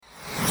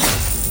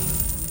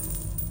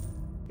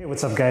Hey,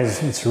 what's up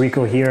guys? It's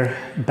Rico here,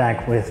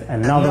 back with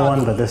another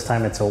one, but this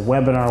time it's a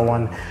webinar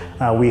one.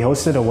 We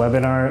hosted a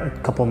webinar a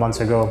couple months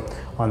ago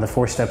on the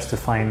 4 steps to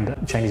find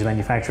Chinese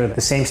manufacturer, the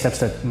same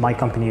steps that my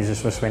company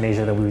uses, SourceFine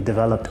Asia, that we've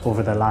developed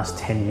over the last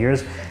 10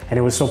 years. And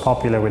it was so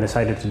popular, we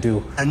decided to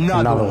do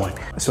another one.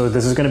 So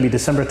this is gonna be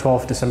December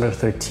 12th, December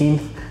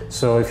 13th.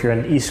 So if you're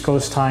in East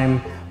Coast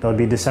time, that'll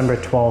be December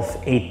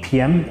 12th, 8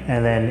 p.m.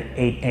 and then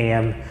 8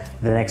 a.m.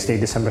 the next day,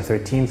 December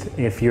 13th.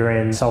 If you're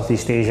in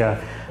Southeast Asia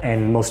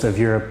and most of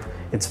Europe,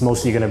 it's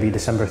mostly going to be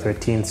December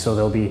 13th. So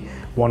there'll be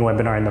one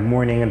webinar in the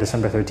morning on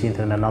December 13th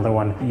and another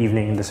one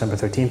evening in December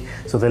 13th.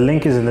 So the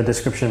link is in the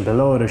description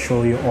below to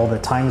show you all the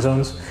time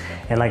zones.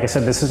 And like I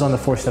said, this is on the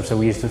 4 steps that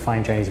we use to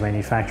find Chinese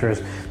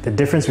manufacturers. The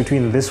difference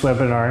between this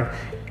webinar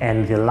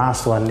and the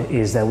last one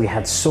is that we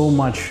had so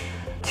much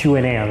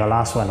Q&A on the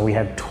last one. We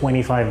had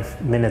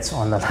 25 minutes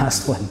on the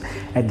last one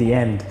at the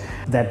end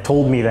that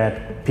told me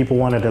that people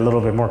wanted a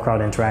little bit more crowd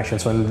interaction.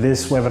 So in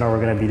this webinar,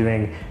 we're going to be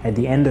doing, at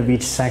the end of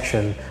each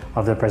section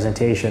of the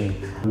presentation,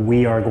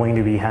 we are going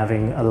to be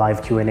having a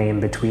live Q&A in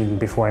between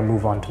before I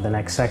move on to the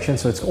next section.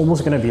 So it's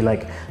almost going to be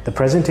like the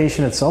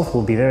presentation itself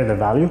will be there, the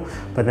value,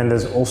 but then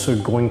there's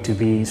also going to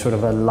be sort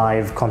of a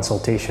live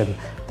consultation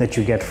that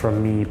you get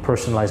from me,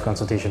 personalized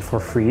consultation for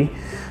free.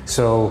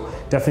 So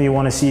definitely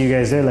want to see you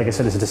guys there. Like I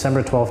said, it's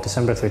December 12th,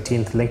 December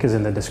 13th. Link is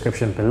in the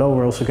description below.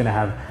 We're also going to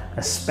have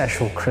a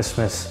special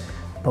Christmas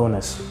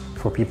bonus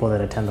for people that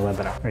attend the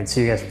webinar. All right,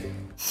 see you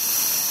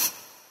guys.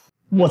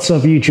 What's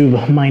up,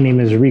 YouTube? My name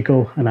is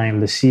Rico, and I am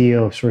the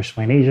CEO of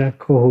SourceFine Asia,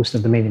 co-host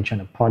of the Made in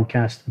China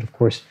podcast, and of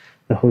course,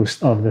 the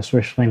host of the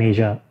SourceFine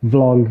Asia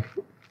vlog,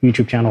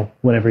 YouTube channel,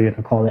 whatever you're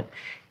going to call it.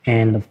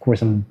 And of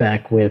course, I'm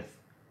back with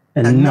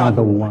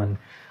another one.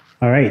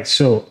 All right,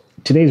 so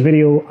today's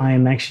video, I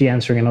am actually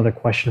answering another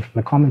question from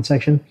the comment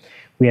section.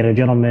 We had a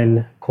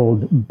gentleman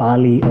called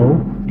Bali O,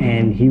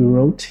 and he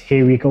wrote,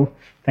 "Hey Rico,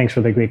 thanks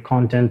for the great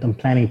content. I'm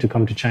planning to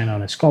come to China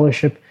on a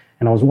scholarship,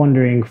 and I was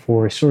wondering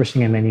for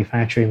sourcing and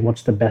manufacturing,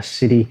 what's the best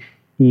city,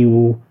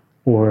 Yiwu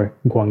or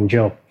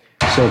Guangzhou?"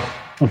 So,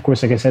 of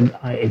course, like I said,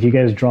 if you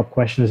guys drop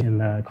questions in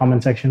the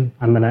comment section,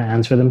 I'm gonna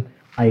answer them.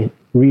 I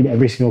read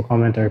every single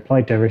comment, I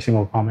reply to every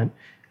single comment.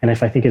 And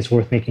if I think it's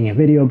worth making a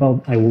video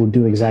about, I will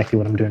do exactly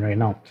what I'm doing right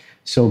now.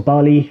 So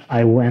Bali,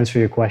 I will answer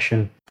your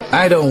question.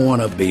 I don't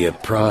want to be a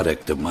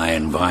product of my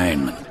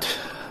environment.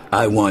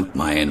 I want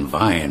my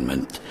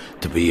environment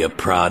to be a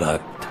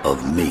product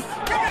of me.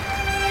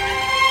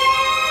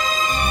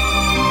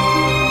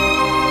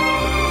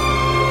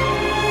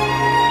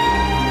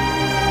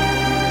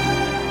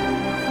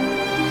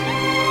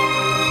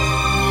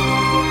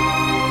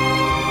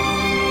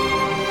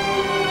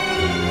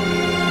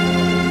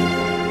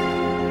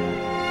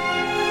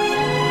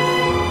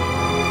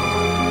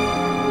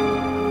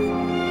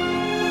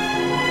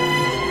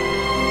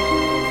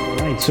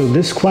 So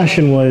this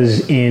question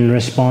was in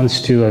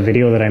response to a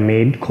video that I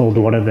made called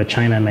 "What are the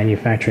China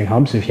Manufacturing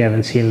Hubs?" If you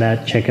haven't seen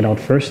that, check it out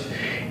first.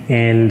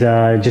 And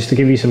just to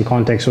give you some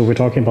context, so we're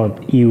talking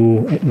about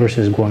Yiwu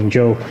versus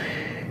Guangzhou.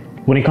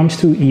 When it comes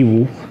to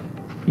Yiwu,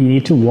 you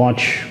need to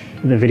watch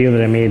the video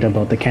that I made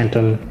about the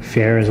Canton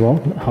Fair as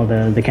well, how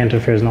the Canton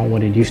Fair is not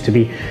what it used to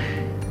be.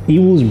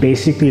 Yiwu is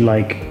basically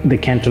like the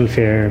Canton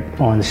Fair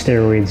on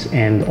steroids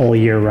and all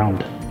year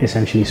round,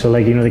 essentially. So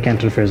like, you know, the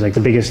Canton Fair is like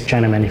the biggest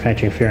China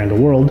manufacturing fair in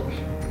the world.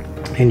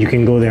 And you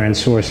can go there and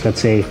source, let's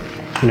say,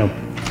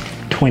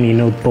 20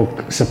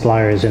 notebook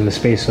suppliers in the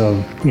space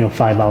of,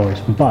 5 hours.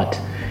 But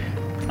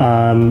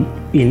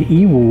in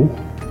Yiwu,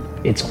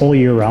 it's all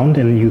year round,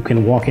 and you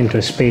can walk into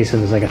a space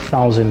and there's like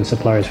 1,000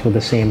 suppliers for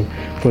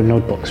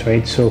notebooks,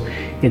 right? So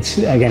it's,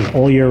 again,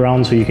 all year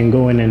round, so you can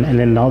go in and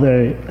then the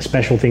other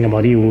special thing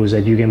about Yiwu is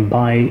that you can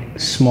buy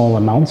small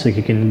amounts, like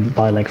you can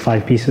buy like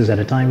 5 pieces at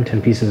a time,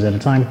 10 pieces at a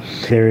time.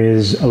 There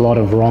is a lot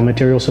of raw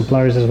material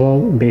suppliers as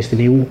well based in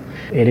Yiwu.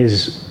 It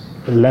is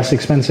less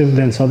expensive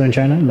than Southern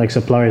China, like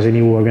suppliers in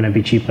Yiwu are going to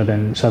be cheaper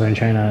than Southern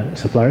China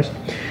suppliers.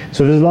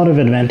 So there's a lot of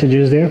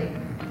advantages there,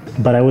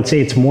 but I would say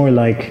it's more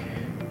like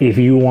if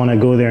you want to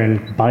go there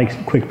and buy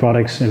quick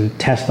products and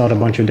test out a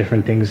bunch of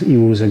different things,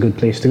 Yiwu is a good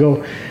place to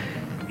go.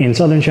 In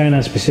Southern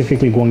China,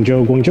 specifically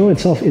Guangzhou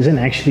itself isn't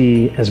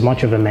actually as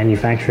much of a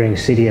manufacturing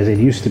city as it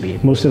used to be.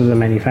 Most of the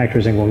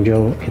manufacturers in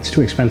Guangzhou, it's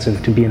too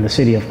expensive to be in the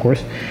city, of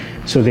course.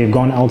 So they've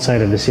gone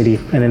outside of the city,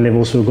 and then they've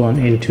also gone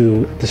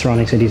into the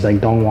surrounding cities like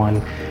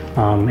Dongguan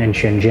and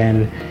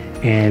Shenzhen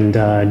and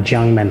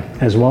Jiangmen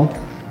as well.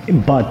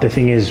 But the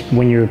thing is,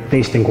 when you're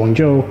based in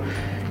Guangzhou,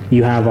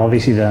 you have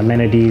obviously the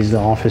amenities, the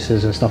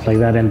offices and stuff like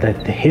that, and the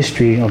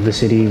history of the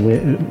city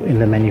in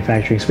the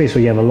manufacturing space. So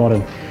you have a lot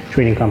of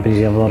trading companies,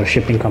 you have a lot of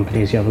shipping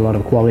companies, you have a lot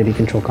of quality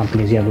control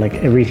companies, you have like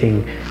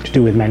everything to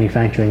do with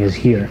manufacturing is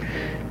here.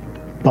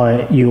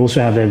 But you also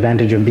have the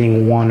advantage of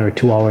being 1 or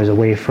 2 hours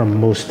away from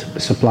most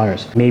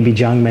suppliers. Maybe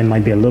Jiangmen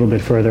might be a little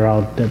bit further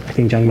out. I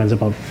think Jiangmen's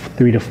about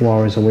 3 to 4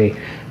 hours away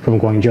from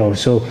Guangzhou.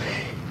 So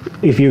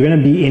if you're going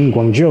to be in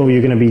Guangzhou,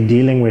 you're going to be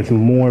dealing with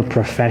more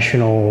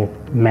professional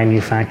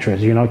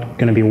manufacturers. You're not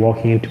going to be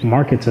walking into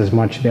markets as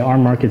much. There are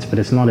markets, but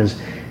it's not as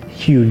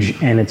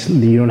huge, and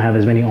you don't have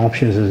as many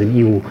options as in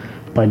Yiwu.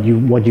 But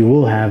what you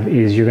will have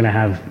is you're going to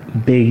have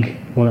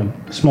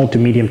small to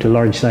medium to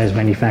large size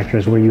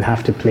manufacturers where you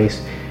have to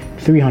place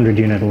 300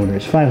 unit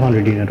orders,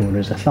 500 unit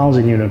orders,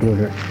 1,000 unit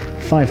order,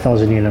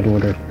 5,000 unit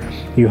order.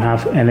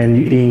 And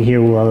then being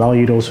here will allow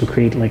you to also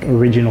create like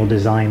original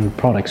design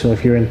products. So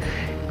if you're in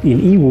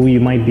Yiwu,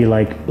 you might be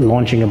like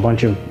launching a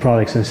bunch of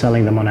products and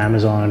selling them on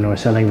Amazon, or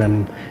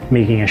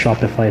making a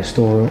Shopify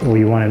store, or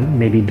you want to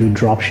maybe do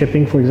drop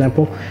shipping, for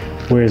example.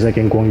 Whereas like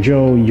in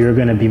Guangzhou, you're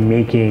going to be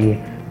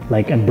making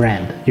like a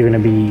brand. You're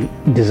going to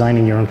be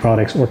designing your own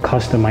products or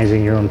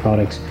customizing your own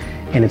products,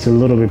 and it's a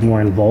little bit more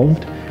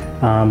involved.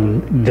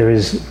 There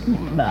is,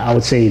 I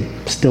would say,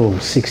 still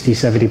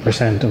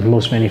 60-70% of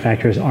most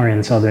manufacturers are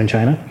in southern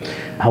China.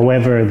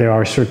 However, there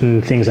are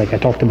certain things, like I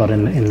talked about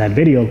in that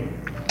video,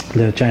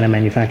 the China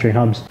manufacturing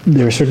hubs.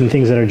 There are certain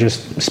things that are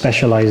just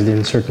specialized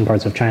in certain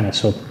parts of China.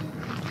 So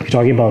if you're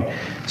talking about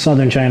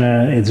southern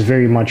China, it's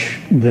very much,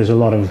 there's a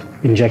lot of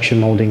injection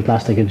molding,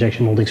 plastic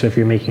injection molding. So if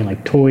you're making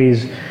like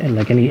toys and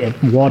like any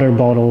water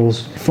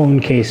bottles, phone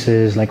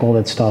cases, like all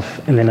that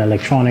stuff, and then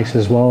electronics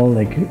as well,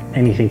 like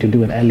anything to do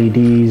with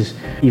LEDs,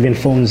 even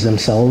phones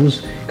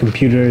themselves,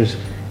 computers,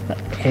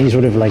 any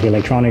sort of like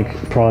electronic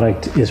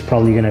product is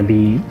probably going to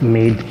be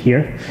made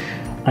here.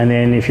 And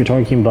then if you're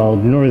talking about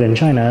northern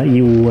China,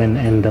 Yiwu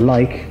and the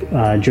like,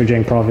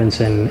 Zhejiang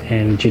province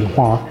and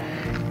Jinhua,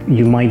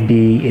 you might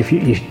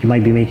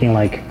be making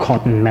like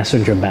cotton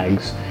messenger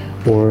bags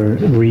or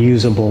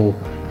reusable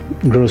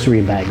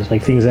grocery bags,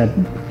 like things that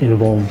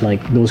involve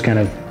like those kind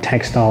of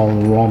textile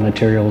raw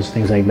materials,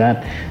 things like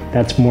that.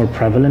 That's more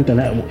prevalent, and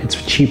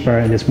it's cheaper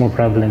and it's more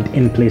prevalent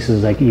in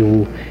places like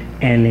Yiwu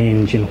and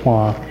in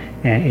Jinhua,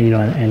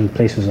 and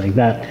places like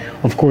that.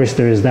 Of course,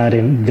 there is that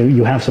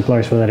you have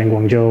suppliers for that in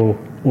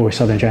Guangzhou, or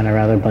southern China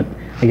rather, but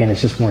again,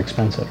 it's just more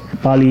expensive.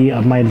 Bali,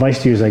 my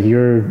advice to you is like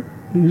your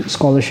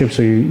scholarship,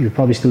 so you're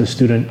probably still a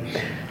student.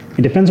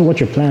 It depends on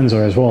what your plans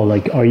are as well.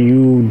 Like, are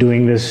you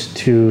doing this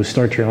to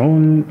start your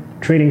own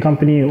trading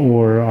company,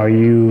 or are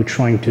you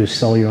trying to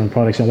sell your own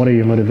products? And what are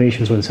your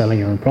motivations when selling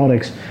your own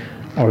products?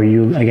 Are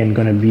you, again,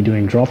 going to be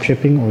doing drop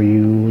shipping, or are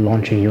you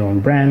launching your own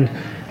brand?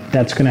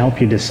 That's going to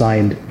help you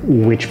decide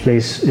which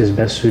place is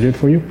best suited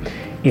for you.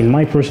 In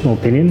my personal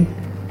opinion,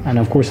 and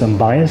of course I'm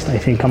biased, I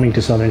think coming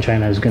to southern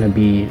China is going to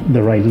be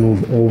the right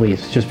move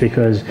always, just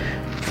because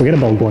forget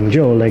about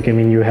Guangzhou, like, I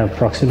mean, you have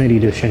proximity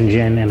to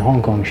Shenzhen and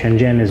Hong Kong.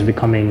 Shenzhen is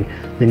becoming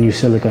the new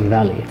Silicon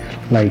Valley.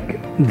 Like,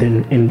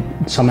 in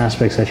some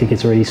aspects, I think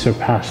it's already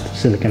surpassed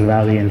Silicon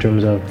Valley in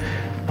terms of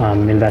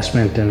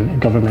investment and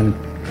government,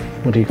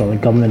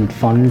 government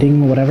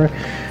funding or whatever.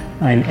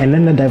 And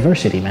then the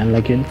diversity, man,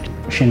 like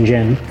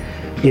Shenzhen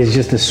is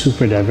just a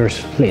super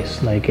diverse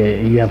place. Like,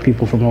 you have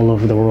people from all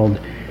over the world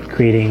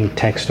creating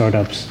tech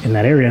startups in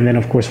that area. And then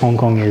of course, Hong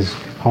Kong,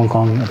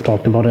 I've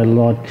talked about it a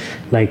lot.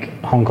 Like,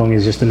 Hong Kong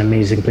is just an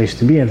amazing place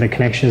to be, and the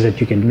connections that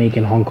you can make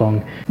in Hong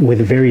Kong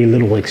with very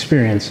little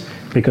experience,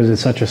 because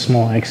it's such a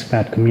small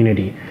expat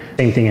community.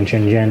 Same thing in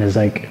Shenzhen is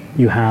like,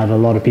 you have a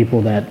lot of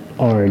people that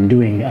are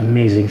doing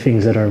amazing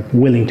things that are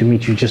willing to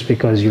meet you just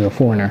because you're a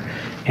foreigner,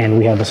 and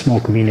we have a small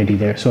community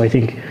there. So I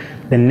think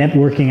the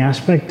networking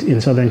aspect in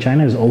southern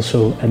China is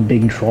also a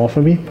big draw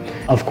for me.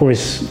 Of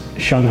course,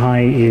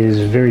 Shanghai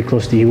is very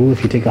close to Yiwu.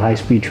 If you take a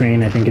high-speed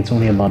train, I think it's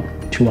only about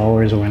 2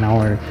 hours or an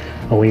hour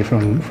away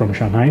from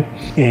Shanghai.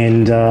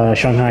 And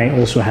Shanghai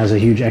also has a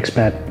huge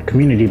expat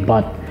community,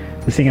 but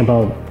the thing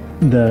about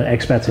the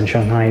expats in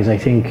Shanghai is I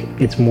think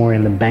it's more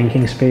in the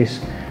banking space,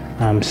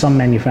 some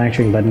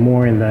manufacturing, but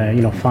more in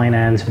the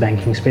finance,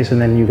 banking space.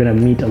 And then you're going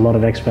to meet a lot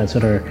of expats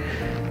that are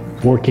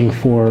working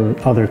for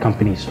other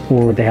companies,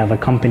 or they have a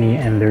company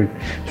and they're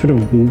sort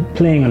of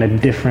playing on a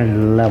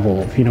different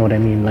level, if you know what I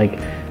mean. Like,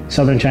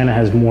 southern China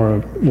has more,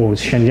 well,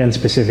 Shenzhen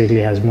specifically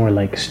has more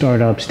like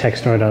startups, tech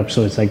startups,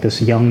 so it's like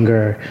this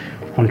younger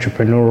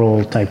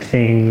entrepreneurial type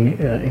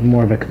thing,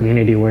 more of a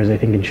community, whereas I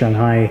think in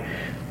Shanghai,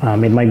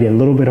 it might be a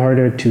little bit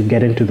harder to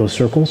get into those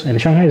circles. And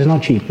Shanghai is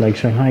not cheap. Like,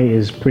 Shanghai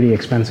is pretty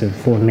expensive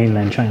for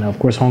mainland China. Of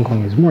course, Hong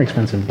Kong is more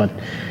expensive, but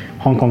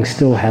Hong Kong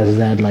still has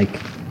that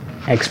like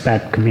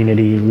expat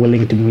community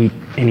willing to meet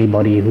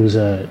anybody who's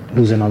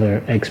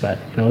another expat,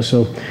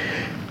 So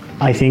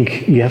I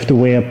think you have to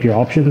weigh up your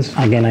options.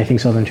 Again, I think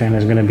southern China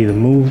is going to be the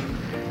move,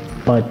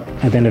 but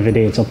at the end of the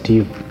day, it's up to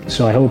you.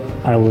 So I hope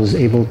I was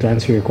able to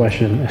answer your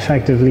question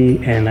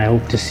effectively, and I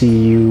hope to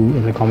see you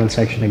in the comment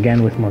section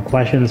again with more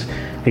questions.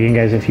 Again,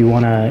 guys, if you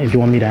want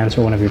me to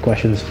answer one of your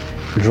questions,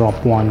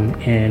 drop one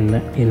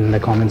in the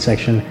comment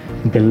section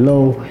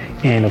below,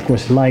 and of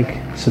course, like,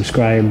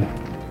 subscribe.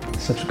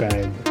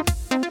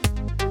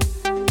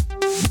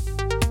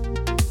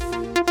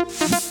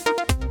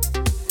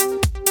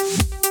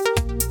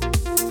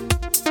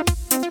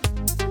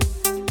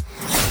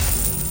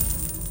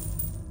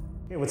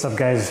 what's up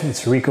guys?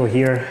 It's Rico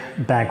here,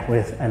 back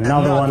with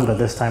another one, but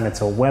this time it's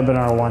a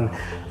webinar one.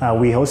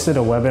 We hosted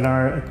a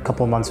webinar a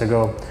couple months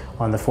ago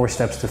on the 4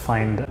 steps to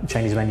find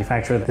Chinese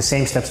manufacturer, the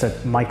same steps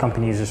that my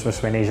company uses for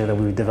Sway in Asia that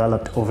we've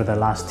developed over the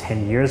last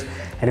 10 years.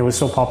 And it was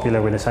so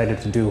popular, we decided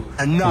to do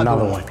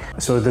another one.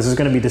 So this is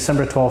gonna be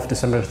December 12th,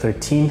 December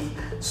 13th.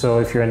 So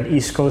if you're in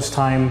East Coast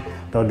time,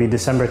 that'll be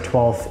December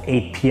 12th,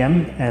 8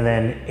 p.m. and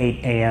then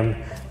 8 a.m.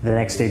 the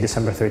next day,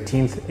 December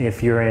 13th.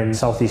 If you're in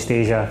Southeast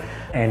Asia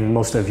and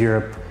most of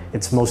Europe,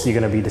 it's mostly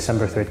going to be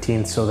December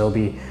 13th. So there'll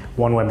be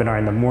one webinar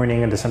in the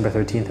morning on December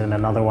 13th and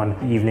another one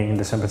evening on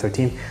December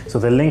 13th. So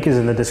the link is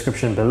in the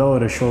description below.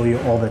 It'll show you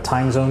all the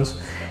time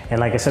zones. And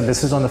like I said,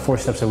 this is on the 4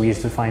 steps that we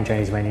use to find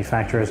Chinese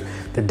manufacturers.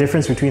 The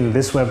difference between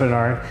this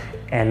webinar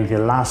and the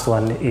last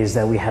one is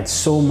that we had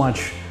so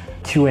much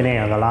Q&A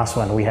on the last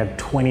one. We had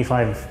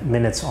 25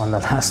 minutes on the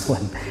last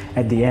one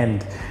at the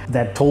end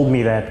that told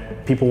me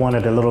that people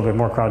wanted a little bit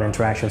more crowd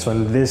interaction. So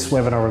in this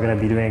webinar we're going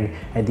to be doing,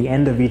 at the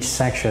end of each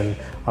section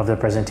of the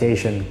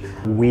presentation,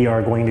 we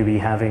are going to be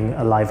having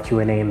a live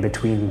Q&A in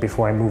between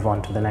before I move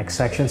on to the next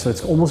section. So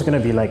it's almost going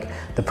to be like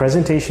the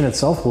presentation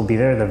itself will be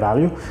there, the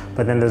value,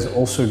 but then there's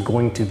also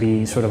going to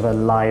be sort of a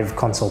live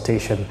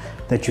consultation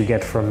that you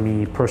get from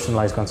me,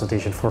 personalized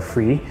consultation for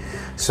free.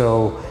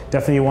 So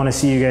definitely want to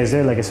see you guys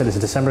there. Like I said, it's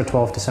December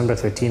 12th, December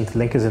 13th.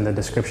 Link is in the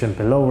description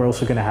below. We're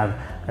also going to have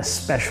a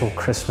special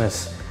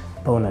Christmas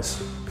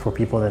bonus for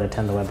people that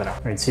attend the webinar.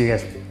 All right, see you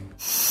guys.